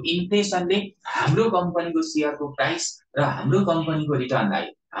यो इन्फ्लेसनले हाम्रो कम्पनीको शेयरको प्राइस र हाम्रो कम्पनीको रिटर्नलाई,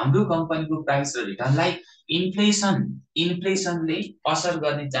 हाम्रो कम्पनीको प्राइस र रिटर्नलाई इन्फ्लेसनले असर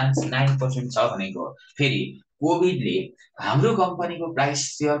गर्ने चान्स 9% छ भनेको। फेरि कोभिडले हाम्रो कम्पनीको प्राइस,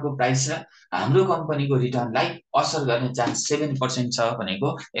 शेयरको प्राइस र हाम्रो कम्पनीको रिटर्नलाई असर गर्ने चान्स 7% छ भनेको।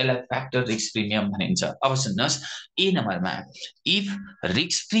 यसलाई फ्याक्टर रिस्क प्रिमियम भनिन्छ। अब सुन्नुहोस्, ए नम्बरमा, if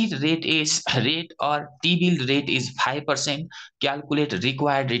risk free rate or T-bill rate is 5%, calculate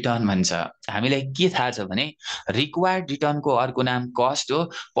required return भन्छ। हामीलाई के थाहा छ भने रिक्वायर्ड रिटर्नको अर्को नाम कस्ट हो।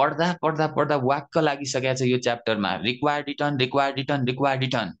 पढ्दा पढ्दा पढ्दा वाक्क लागिसकेको छ यो च्याप्टरमा, required return, required return, required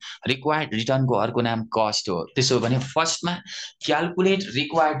return. Required रिटर्नको अर्को नाम कस्ट हो। त्यसो भने फर्स्टमा क्याल्कुलेट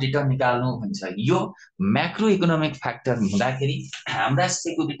रिक्वायर्ड रिटर्न निकाल्नु भन्छ। यो म्याक्रो इकोनोमिक फ्याक्टर हुँदाखेरि हाम्रा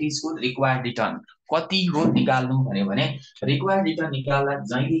सेक्युरिटिजको रिक्वायर्ड रिटर्न कति हो निकाल्नु भन्यो भने रिक्वायर्ड रिटर्न निकाल्दा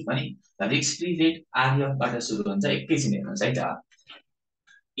जहिले पनि रिस्क फ्री रेट आरएफबाट सुरु हुन्छ। एकैछिन हेर्नुहोस् है त,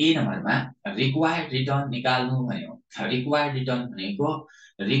 ए नम्बरमा रिक्वायर्ड रिटर्न निकाल्नु भन्यो। रिक्वायर्ड रिटर्न भनेको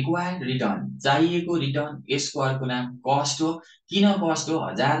रिक्वायर्ड रिटर्न, चाहिएको रिटर्न, यसको अर्को नाम कस्ट हो। किन कस्ट हो?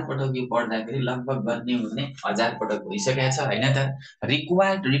 1000 पटक यो पढ्दाखेरि लगभग गर्ने हो भने 1000 पटक भइसकेको छ हैन त।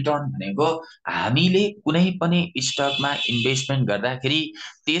 रिक्वायर्ड रिटर्न भनेको हामीले कुनै पनि स्टकमा इन्भेस्टमेन्ट गर्दाखेरि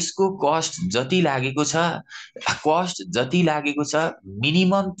त्यसको कस्ट जति लागेको छ,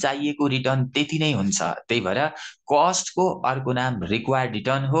 मिनिमम चाहिएको रिटर्न त्यति नै हुन्छ। त्यही भएर कस्टको अर्को नाम रिक्वायर्ड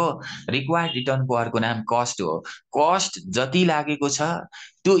रिटर्न हो। रिक्वायर्ड रिटर्नको अर्को नाम कस्ट हो। कस्ट जति लागेको छ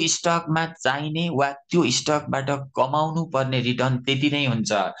त्यो स्टकमा चाहिने वा त्यो स्टकबाट कमाउनु पर्ने रिटर्न त्यति नै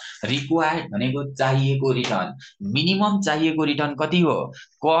हुन्छ। रिक्वायर्ड भनेको चाहिएको रिटर्न, मिनिमम चाहिएको रिटर्न कति हो?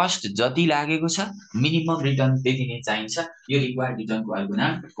 कस्ट जति लागेको छ मिनिमम रिटर्न त्यति नै चाहिन्छ। यो रिक्वायर्ड रिटर्नको अर्को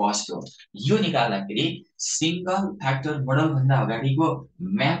नाम कस्ट हो। यो निकाल्दाखेरि सिंगल फ्याक्टर मोडल भन्दा अगाडिको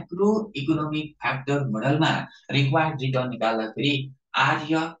macro economic factor मोडलमा required return निकाल्दाखेरि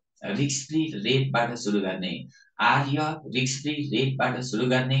आर्य रिस्क फ्री रेटबाट सुरु गर्ने, आर्य रिस्क फ्री रेटबाट सुरु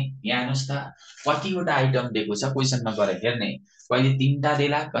गर्ने। यहाँ हेर्नुहोस् त कतिवटा आइटम दिएको छ क्वेसनमा गएर हेर्ने, कहिले 3टा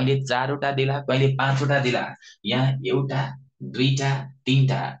देला, कहिले 4वटा देला, कहिले 5वटा देला। यहाँ एउटा, दुईटा,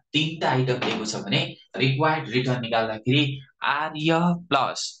 तीनटा आइटम दिएको छ भने रिक्वायर्ड रिटर्न निकाल्दाखेरि आर्य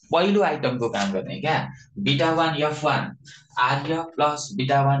प्लस पहिलो आइटमको काम गर्ने क्या, बीटा 1 F1, आर्य plus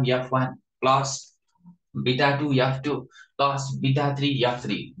beta 1 F1 plus beta 2 F2 plus beta 3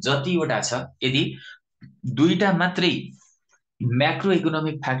 F3 जतिवटा छ, यदि दुईटा मात्रै मैक्रो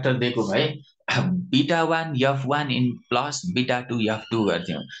इकोनोमिक फ्याक्टर दिएको भए beta 1 F1 in plus beta 2 F2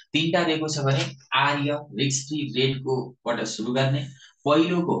 गर्थ्यौं। 3टा दिएको छ भने आर्य रिस्क फ्री रेटको बाट सुरु गर्ने,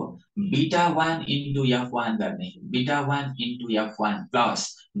 पहिलोको बीटा 1 इन्टु F1 गर्ने, बीटा 1 इन्टु F1 प्लस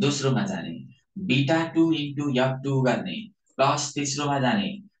दोस्रोमा जाने बीटा 2 इन्टु F2 गर्ने प्लस तेस्रोमा जाने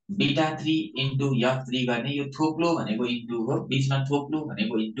बीटा 3 इन्टु F3 गर्ने। यो थोप्लो भनेको इन्टु हो, बीचमा थोप्लो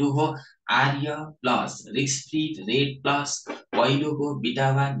भनेको इन्टु हो। आर्य plus risk free rate plus पहिलोको beta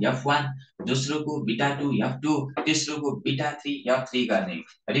 1 F1, दोस्रोको बीटा 2 F2, तेस्रोको बीटा 3 F3 गर्ने।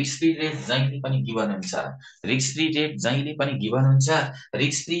 रिस्क फ्री रेट जहिले पनि गिभन हुन्छ, रिस्क फ्री रेट जहिले पनि गिभन हुन्छ।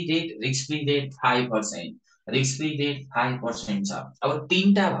 Risk free rate 5%, risk free rate 5% छ। अब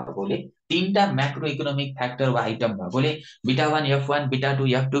 3टा भएकोले, 3टा मैक्रो इकोनोमिक फ्याक्टर वा आइटम भएकोले beta 1 F1, beta 2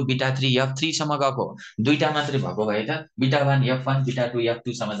 F2, beta 3 F3 सम्म गएको, दुईटा मात्रै भएको भए त बीटा 1 F1, बीटा 2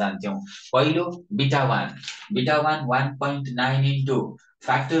 F2 सम्म जान्थ्यौं। पहिलो beta 1 1.9 into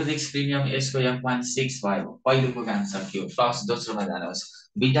factor risk premium यसको F1 6 भयो, पहिलोको काम सक्यो, प्लस दोस्रोमा जानुहोस्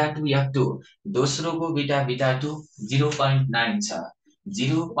बीटा 2 F2, दोस्रोको बीटा 2 0.9 छ,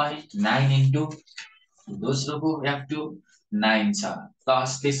 0.9 इन्टु दोस्रोको F2 9 छ,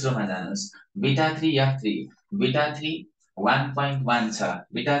 प्लस तेस्रोमा जानुहोस् बीटा 3 F3, बीटा 3 1.1 छ,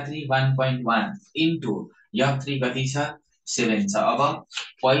 बीटा 3 1.1 इन्टु F3 कति छ 7 छ। अब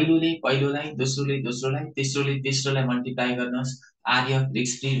पहिलोले पहिलोलाई, दोस्रोले दोस्रोलाई, तेस्रोले तेस्रोलाई मल्टिप्लाई गर्नुहोस्, आर्य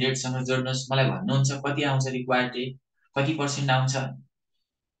रिस्क फ्री रेटसँग जोड्नुहोस्। मलाई भन्नुहुन्छ कति आउँछ रिक्वायर्ड रेट, कति पर्सेन्ट आउँछ?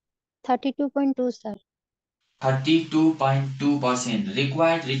 32.2 सर। 32.2%।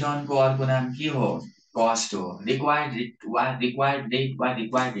 रिक्वायर्ड रिटर्नको अर्को नाम के हो? कस्ट हो। रिक्वायर्ड रेट वा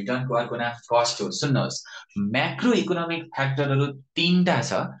रिक्वायर्ड रिटर्नको अर्को नाम कस्ट हो। सुन्नुहोस्, मैक्रो इकोनोमिक फ्याक्टरहरू 3टा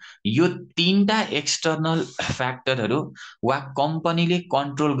छ। यो 3टा एक्सटर्नल फ्याक्टरहरू वा कम्पनीले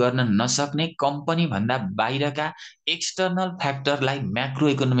कन्ट्रोल गर्न नसक्ने, कम्पनी भन्दा बाहिरका एक्सटर्नल फ्याक्टरलाई मैक्रो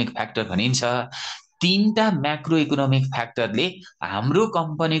इकोनोमिक फ्याक्टर भनिन्छ। 3टा मैक्रो इकोनोमिक फ्याक्टरले हाम्रो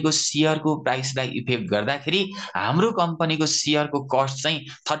कम्पनीको शेयरको प्राइसलाई इफेक्ट गर्दाखेरि हाम्रो कम्पनीको शेयरको कस्ट चाहिँ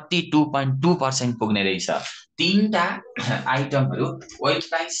 32.2% पुग्ने रहेछ। 3टा आइटमहरू ओइल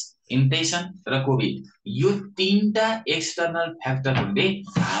प्राइस, इन्फ्लेसन र कोभिड, यो 3टा एक्सटर्नल फ्याक्टरहरूले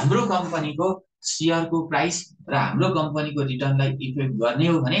हाम्रो कम्पनीको शेयरको प्राइस र हाम्रो कम्पनीको रिटर्नलाई इफेक्ट गर्ने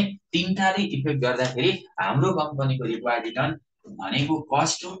हो भने 3टाले इफेक्ट गर्दाखेरि हाम्रो कम्पनीको रिक्वायर्ड रिटर्न भनेको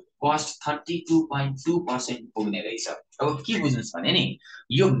कस्ट हो। कस्ट 32.2% पुग्ने रहेछ। अब के बुझ्नुस् भने नि,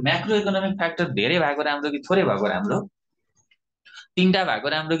 यो मैक्रो इकोनोमिक फ्याक्टर धेरै भएको राम्रो कि थोरै भएको राम्रो? 3टा भएको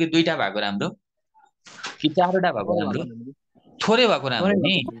राम्रो कि 2टा भएको राम्रो कि 4वटा भएको राम्रो? थोरै भएको राम्रो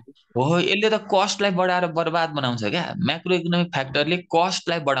नि हो। यसले त कस्टलाई बढाएर बर्बाद बनाउँछ क्या। मैक्रो इकोनोमिक फ्याक्टरले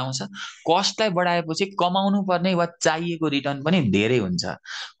कस्टलाई बढाउँछ, कस्टलाई बढाएपछि कमाउनु पर्ने वा चाहिएको रिटर्न पनि धेरै हुन्छ।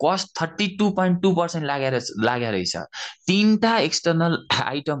 कस्ट 32.2% लागेर रहेछ। 3टा external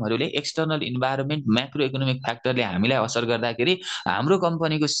आइटमहरूले, external environment, macro economic फ्याक्टरले हामीलाई असर गर्दाखेरि हाम्रो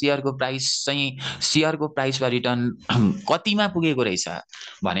कम्पनीको शेयरको प्राइस वा रिटर्न कतिमा पुगेको रहेछ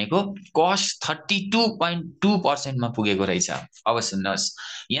भनेको कस्ट 32.2% मा पुगेको रहेछ। अब सुन्नुहोस्,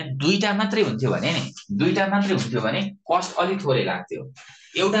 यहाँ 2टा मात्रै हुन्थ्यो भने नि, 2टा मात्रै हुन्थ्यो भने कस्ट अलि थोरै लाग्थ्यो,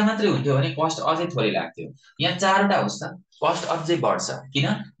 एउटा मात्रै हुन्थ्यो भने कस्ट अझै थोरै लाग्थ्यो। यहाँ 4वटा होस् त कस्ट अझै बढ्छ। किन?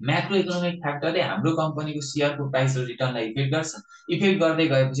 मैक्रो इकोनोमिक फ्याक्टरले हाम्रो कम्पनीको शेयरको प्राइस र रिटर्नलाई इफेक्ट गर्छ। इफेक्ट गर्दै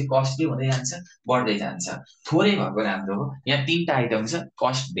गएपछि कस्ट के हुँदै जान्छ? बढ्दै जान्छ। थोरै भएको राम्रो हो। यहाँ 3टा आइटम छ,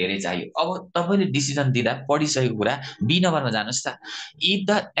 कस्ट धेरै चाहियो। अब तपाईले डिसिजन दिँदा पढिसकेको कुरा बी नम्बरमा जानुस् त। If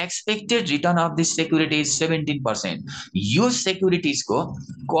the expected return of this security is 17%, यो सेक्युरिटीजको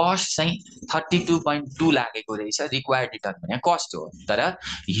कस्ट चाहिँ 32.2 लागेको रहेछ। रिक्वायर्ड रिटर्न भने कस्ट हो, तर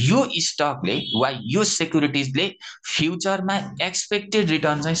यो स्टकले वा यो सेक्युरिटीजले फ्युचरमा एक्सपेक्टेड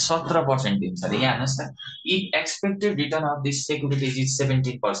रिटर्न चाहिँ 17% दिन्छ रे। यहाँ हेर्नुस् त, if expected return of this securities is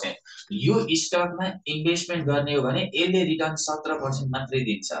 17%, यो स्टकमा इन्भेस्टमेन्ट गर्ने हो भने यसले रिटर्न 17% मात्रै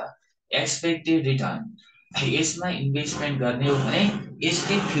दिन्छ। एक्सपेक्टेड रिटर्न, यसमा इन्भेस्टमेन्ट गर्ने हो भने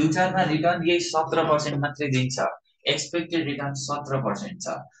यसले फ्युचरमा रिटर्न यही 17% मात्रै दिन्छ। एक्सपेक्टेड रिटर्न 17% छ।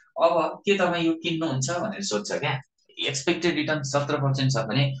 अब के तपाईँ यो किन्नुहुन्छ भनेर सोध्छ क्या। एक्सपेक्टेड रिटर्न 17% छ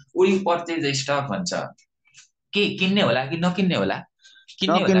भने उही परचेज स्टक भन्छ। के किन्ने होला कि नकिन्ने होला?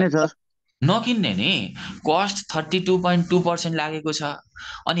 किन्ने होला नकिन्ने सर। नकिन्ने नि कस्ट 32.2% लागेको छ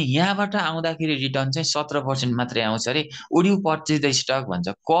अनि यहाँबाट आउँदाखेरि रिटर्न चाहिँ 17% मात्रै आउँछ अरे would you purchase the stock भन्छ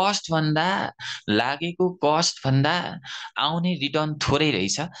कस्ट भन्दा लागेको कस्ट भन्दा आउने रिटर्न थोरै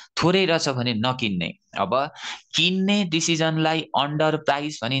रहेछ थोरै रहेछ भने नकिन्ने अब किन्ने डिसिजनलाई अन्डर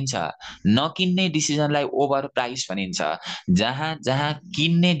प्राइस भनिन्छ नकिन्ने डिसिजनलाई ओभर प्राइस भनिन्छ जहाँ जहाँ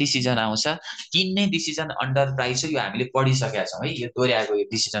किन्ने डिसिजन आउँछ किन्ने डिसिजन अन्डर प्राइस हो यो हामीले पढिसकेका छौँ है यो दोहोऱ्याएको यो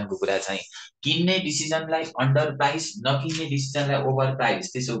डिसिजनको कुरा चाहिँ किन्ने डिसिजनलाई अन्डर प्राइस नकिन्ने डिसिजनलाई ओभर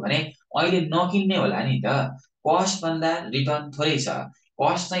प्राइस त्यसो भने अहिले नकिन्ने होला नि त कस्ट भन्दा रिटर्न थोरै छ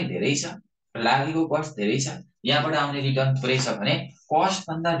कस्ट चाहिँ धेरै छ लागेको कस्ट धेरै छ यहाँबाट आउने रिटर्न थोरै छ भने कस्ट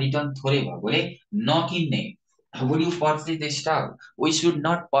भन्दा रिटर्न थोरै भएकोले नकिन्ने would you purchase the stock we should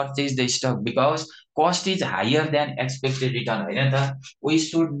not purchase the stock because cost is higher than expected return होइन त we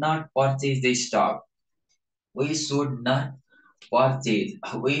should not purchase the stock we should not purchase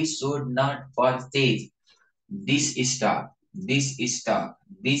we should not purchase this stock this stock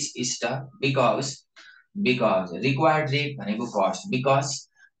this stock because required rate भनेको cost because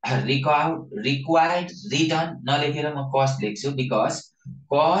required return नलेखेर म cost लेख्छु because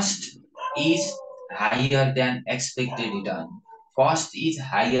cost is higher than expected return cost is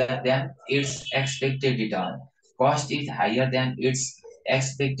higher than its expected return cost is higher than its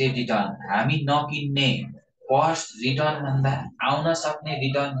expected return हामी नकिन्ने cost return भन्दा आउन सक्ने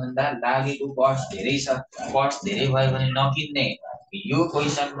return भन्दा लागेको कस्ट धेरै छ कस्ट धेरै भयो भने नकिन्ने यो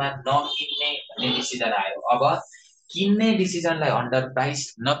क्वेशनमा नकिन्ने भन्ने डिसिजन आयो अब किन्ने डिसिजनलाई अन्डर प्राइस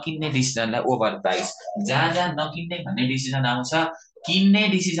नकिन्ने डिसिजनलाई ओभर प्राइस जहाँ जहाँ नकिन्ने भन्ने डिसिजन आउँछ किन्ने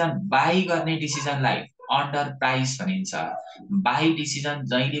डिसिजन बाई गर्ने डिसिजनलाई अन्डर प्राइस भनिन्छ बाई डिसिजन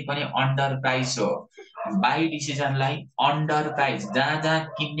जहिले पनि अन्डर प्राइस हो बाई डिसिजनलाई अन्डर प्राइस जहाँ जहाँ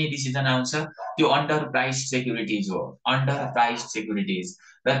किन्ने डिसिजन आउँछ त्यो अन्डर प्राइस सेक्युरिटिज हो अन्डर प्राइस सेक्युरिटिज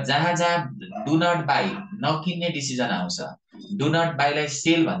र जहाँ जहाँ डु नट बाई नकिन्ने डिसिजन आउँछ डु नट बाईलाई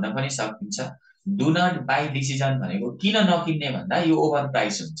सेल भन्न पनि सकिन्छ डु नट बाई डिसिजन भनेको किन नकिन्ने भन्दा यो ओभर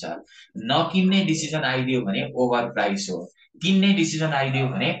प्राइस हुन्छ नकिन्ने डिसिजन आइदियो भने ओभर प्राइस हो किन्ने डिसिजन आइदियो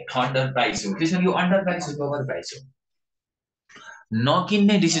भने अन्डर प्राइस हो त्यसैले यो अन्डर प्राइस हो ओभर प्राइस हो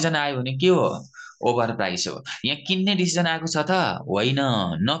नकिन्ने डिसिजन आयो भने के हो ओभर प्राइस हो यहाँ किन्ने डिसिजन आएको छ त होइन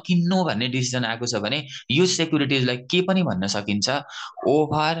नकिन्नु भन्ने डिसिजन आएको छ भने यो सेक्युरिटिजलाई के पनि भन्न सकिन्छ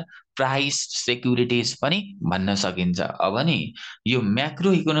ओभर प्राइस सेक्युरिटिज पनि भन्न सकिन्छ अब नि यो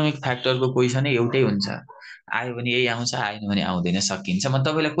म्याक्रो इकोनोमिक फ्याक्टरको क्वेसन एउटै हुन्छ आयो भने यही आउँछ आएन भने आउँदैन सकिन्छ म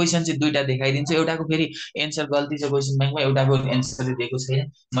तपाईलाई क्वेसन चाहिँ दुईटा देखाइदिन्छु एउटाको फेरि एन्सर गल्ती छ क्वेसन ब्याङ्कमा एउटाको एन्सर दिएको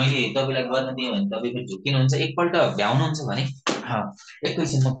छैन मैले तपाईलाई गर्न दिएँ भने तपाईँ फेरि झुक्किनुहुन्छ एकपल्ट भ्याउनुहुन्छ भने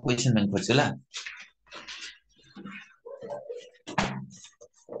एकैछिन म क्वेसन ब्याङ्क खोज्छु ल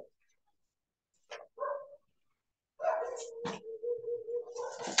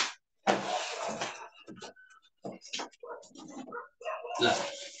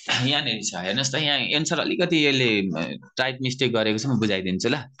यहाँनिर छ हेर्नुहोस् त यहाँ एन्सर अलिकति यसले टाइप मिस्टेक गरेको छ म बुझाइदिन्छु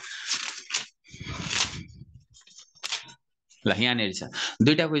ल यहाँनिर छ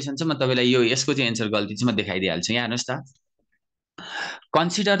दुईटा क्वेसन छ म तपाईलाई यो यसको चाहिँ एन्सर गल्ती चाहिँ म देखाइदिइहाल्छु यहाँ हेर्नुहोस् त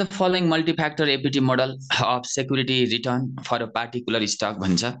Consider the following multi-factor equity model of security return for a particular stock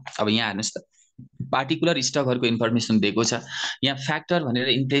भन्छ अब यहाँ हेर्नुहोस् त पार्टिकुलर स्टकहरुको इन्फर्मेसन दिएको छ यहाँ फ्याक्टर भनेर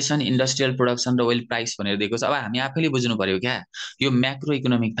इन्फ्लेसन इन्डस्ट्रियल प्रोडक्सन र ओइल प्राइस भनेर दिएको छ अब हामी आफैले बुझ्नु पर्यो क्या यो म्याक्रो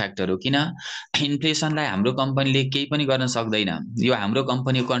इकोनोमिक फ्याक्टर हो किन इन्फ्लेसनलाई हाम्रो कम्पनीले केही पनि गर्न सक्दैन यो हाम्रो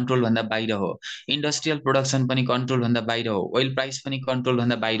कम्पनीको कन्ट्रोल भन्दा बाहिर हो इन्डस्ट्रियल प्रोडक्सन पनि कन्ट्रोल भन्दा बाहिर हो ओइल प्राइस पनि कन्ट्रोल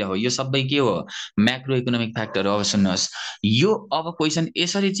भन्दा बाहिर हो यो सबै के हो म्याक्रो इकोनोमिक फ्याक्टर हो अब सुन्नुहोस् यो अब क्वेशन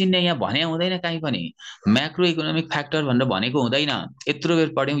यसरी चिन्ने यहाँ भने हुँदैन कहीँ पनि म्याक्रो इकोनोमिक फ्याक्टर भनेर भनेको हुँदैन यत्रो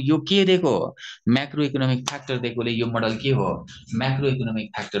बेर पढ्यौं यो के दिएको म्याक्रो इकोनोमिक फ्याक्टर दिएकोले यो मोडल के हो म्याक्रो इकोनोमिक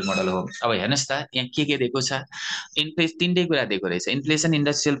फ्याक्टर मोडल हो अब हेर्नुस् त यहाँ के दिएको छ इन्फ्लेसन तीनटै कुरा दिएको रहेछ इन्फ्लेसन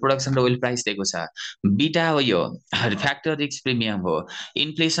इन्डस्ट्रियल प्रोडक्सन र ओइल प्राइस दिएको छ बीटा हो यो फ्याक्टर रिस्क प्रिमियम हो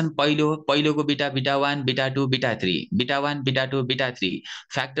inflation पहिलोको beta beta 1 beta 2 beta 3 beta 1 beta 2 beta 3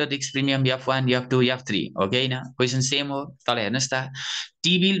 factor risk premium F1 F2 F3 हो कि हैन क्वेशन सेम हो तल हेर्नुस् त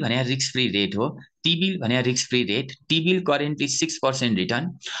टी बिल भने रिस्क फ्री रेट हो टी बिल भने risk free rate T bill currently 6% return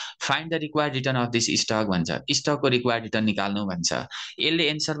find the required return of this stock भन्छ स्टकको रिक्वायर्ड रिटर्न निकाल्नु भन्छ यसले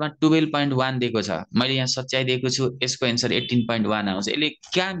एन्सरमा 12.1 दिएको छ मैले यहाँ सच्याइदिएको छु यसको एन्सर 18.1 आउँछ यसले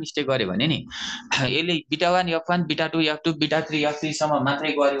क्या मिस्टेक गर्यो भने नि यसले beta 1 F1 beta 2 F2 beta 3 F3 सम्म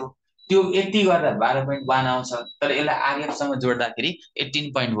मात्रै गर्यो त्यो यति गर्दा 12.1 आउँछ, तर यसलाई आरएफसँग जोड्दाखेरि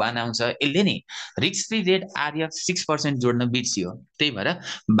 18.1 आउँछ। यसले नि रिस्क फ्री रेट आरएफ 6% जोड्न बिर्सियो, त्यही भएर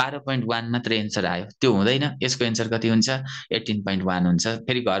 12.1 मात्रै एन्सर आयो। त्यो हुँदैन, यसको एन्सर कति हुन्छ? 18.1 हुन्छ।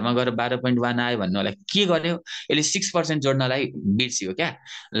 फेरि घरमा गएर 12.1 आयो भन्नु होला, के गर्यो? यसले 6% जोड्नलाई बिर्सियो क्या।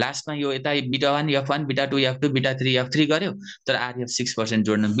 लास्टमा यो यता बिटा 1 F1 बिटा 2 F2 बिटा 3 F3 गर्यो, तर आरएफ 6%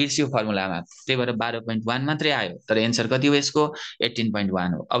 जोड्न बिर्सियो फर्मुलामा, त्यही भएर 12.1 मात्रै आयो। तर एन्सर कति हो यसको?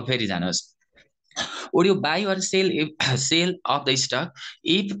 18.1 हो। अब फेरि जानुहोस्, would you buy or sell of the stock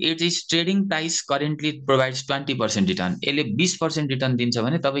if its trading price currently provides 20% return? यसले 20% रिटर्न दिन्छ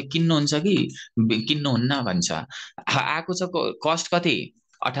भने तपाईँ किन्नुहुन्छ कि किन्नुहुन्न भन्छ। आएको छ कस्ट कति?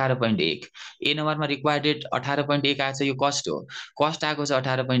 18.1। ए नम्बरमा रिक्वायर्ड रेट 18.1 आएछ, यो कस्ट हो। कस्ट आएको छ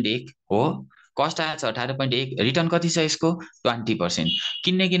 18.1 हो, कस्ट आएछ 18.1, रिटर्न कति छ यसको? 20%।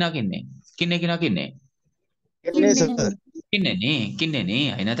 किन्ने कि नकिन्ने? किन्ने कि नकिन्ने? किन्ने नि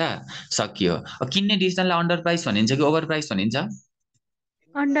हैन त, सकियो। किन्ने डिसिजनलाई अन्डर प्राइस भनिन्छ कि ओभर प्राइस भनिन्छ?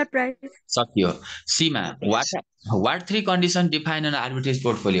 Under price. सकियो। सीमा, what 3 condition define on arbitrage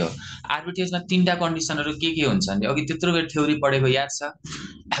portfolio? आर्बिट्रेजमा 3टा कन्डिसनहरु के हुन्छन्? अघि त्यत्रो बेर थ्योरी पढेको याद छ?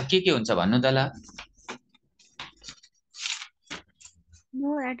 के हुन्छ भन्नु त ल?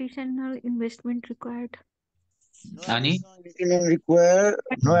 No additional investment required. अनि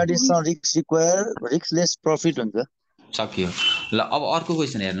no additional risk require, riskless profit हुन्छ। सकियो। ल अब अर्को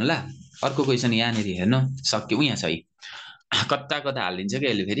क्वेशन हेर्नु ल, अर्को क्वेशन यहाँनिर हेर्नु, सक्यो। यहाँ छ है, कता कता हालिदिन्छ कि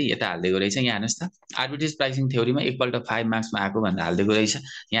यसले, फेरि यता हालिदिएको रहेछ। यहाँ हेर्नुहोस् त, आर्बिट्रेज प्राइसिङ थ्योरीमा एकपल्ट 5 मार्क्समा आएको भनेर हालिदिएको रहेछ।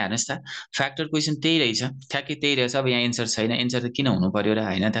 यहाँ हेर्नुहोस् त, फ्याक्टर क्वेसन त्यही रहेछ, ठ्याक्कै त्यही रहेछ। अब यहाँ एन्सर छैन, एन्सर त किन हुनु पर्यो र,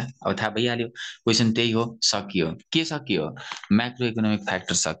 होइन त? अब थाहा भइहाल्यो, क्वेसन त्यही हो, सकियो। के सकियो? म्याक्रो इकोनोमिक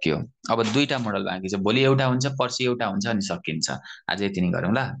फ्याक्टर सकियो। अब 2टा मोडल बाँकी छ, भोलि एउटा हुन्छ, पर्सि एउटा हुन्छ, अनि सकिन्छ। आज यति नै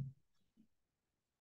गरौँ ल।